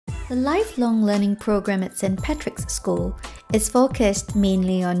The lifelong learning program at St. Patrick's School is focused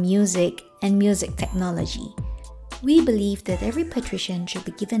mainly on music and music technology. We believe that every patrician should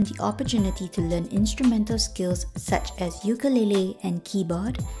be given the opportunity to learn instrumental skills such as ukulele and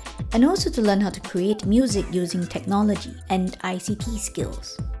keyboard, and also to learn how to create music using technology and ICT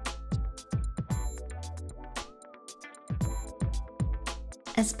skills.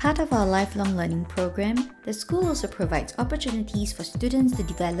 As part of our lifelong learning program, the school also provides opportunities for students to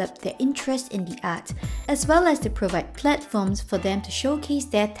develop their interest in the arts, as well as to provide platforms for them to showcase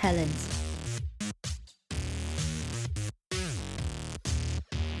their talents.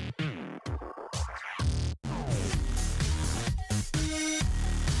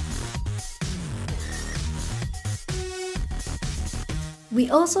 We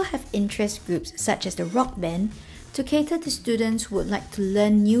also have interest groups such as the rock band to cater to students who would like to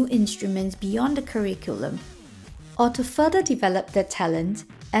learn new instruments beyond the curriculum, or to further develop their talent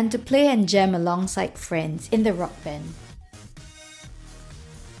and to play and jam alongside friends in the rock band.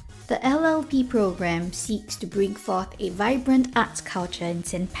 The LLP program seeks to bring forth a vibrant arts culture in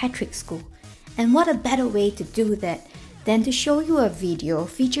St. Patrick's School, and what a better way to do that than to show you a video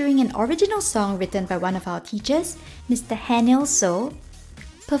featuring an original song written by one of our teachers, Mr Haniel Soh,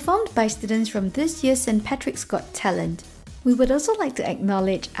 performed by students from this year's St. Patrick's Got Talent. We would also like to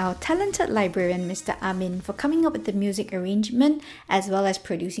acknowledge our talented librarian, Mr Amin, for coming up with the music arrangement as well as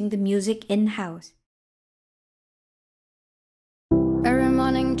producing the music in-house. Every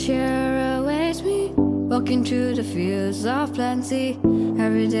morning cheer awaits me, walking through the fields of plenty.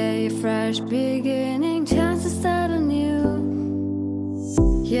 Every day a fresh beginning, chance to start anew.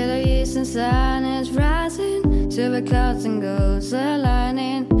 Here the eastern sun is rising, silver clouds and golds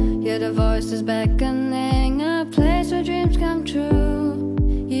aligning. Hear the voices beckoning, a place where dreams come true.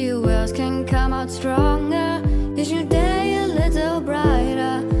 You wells can come out stronger, each new day a little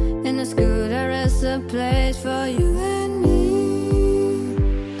brighter. In the school there is a place for you and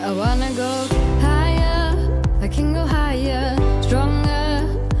me. I wanna go higher, I can go higher. Stronger,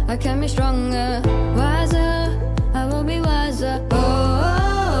 I can be stronger. Wiser, I will be wiser.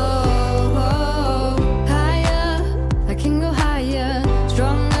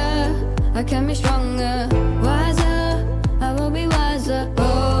 I can be stronger, wiser, I will be wiser.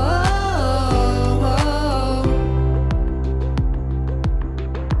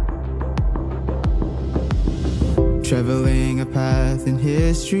 Traveling a path in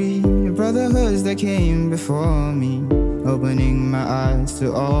history, brotherhoods that came before me, opening my eyes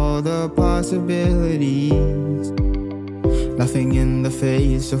to all the possibilities. Laughing in the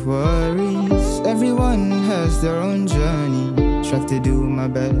face of worries, everyone has their own journey. Strive to do my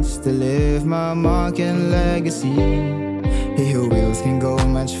best to leave my mark and legacy. He who wills can go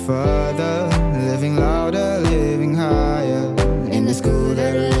much further, living louder, living higher. In the school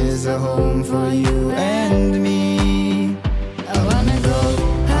there is a home for you and me. I wanna go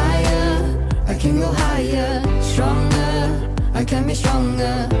higher, I can go higher. Stronger, I can be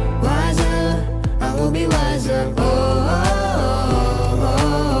stronger. Wiser, I will be wiser.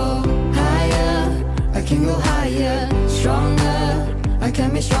 Higher, I can go higher. Stronger, I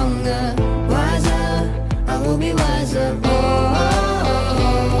can be stronger. Wiser, I will be wiser.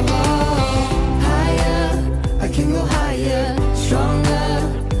 Higher, I can go higher.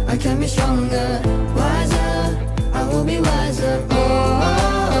 Stronger, I can be stronger. Wiser, I will be wiser.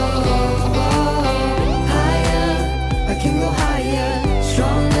 Higher, I can go higher.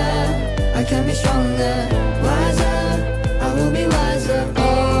 Stronger, I can be stronger.